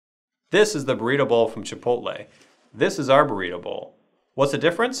This is the burrito bowl from Chipotle. This is our burrito bowl. What's the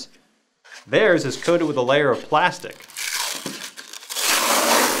difference? Theirs is coated with a layer of plastic.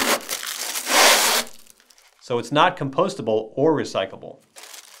 So it's not compostable or recyclable.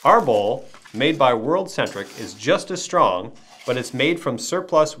 Our bowl, made by World-Centric, is just as strong, but it's made from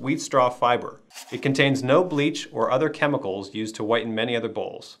surplus wheat straw fiber. It contains no bleach or other chemicals used to whiten many other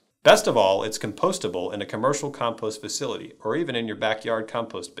bowls. Best of all, it's compostable in a commercial compost facility or even in your backyard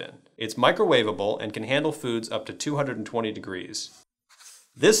compost bin. It's microwavable and can handle foods up to 220 degrees.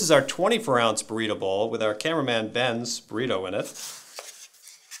 This is our 24-ounce burrito bowl with our cameraman Ben's burrito in it.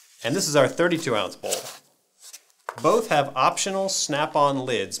 And this is our 32-ounce bowl. Both have optional snap-on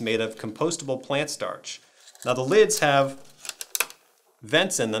lids made of compostable plant starch. Now the lids have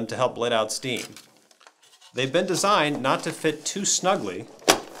vents in them to help let out steam. They've been designed not to fit too snugly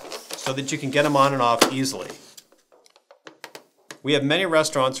so that you can get them on and off easily. We have many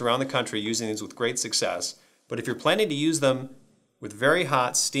restaurants around the country using these with great success, but if you're planning to use them with very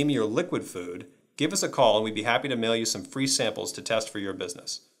hot, steamy, or liquid food, give us a call and we'd be happy to mail you some free samples to test for your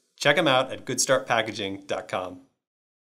business. Check them out at goodstartpackaging.com.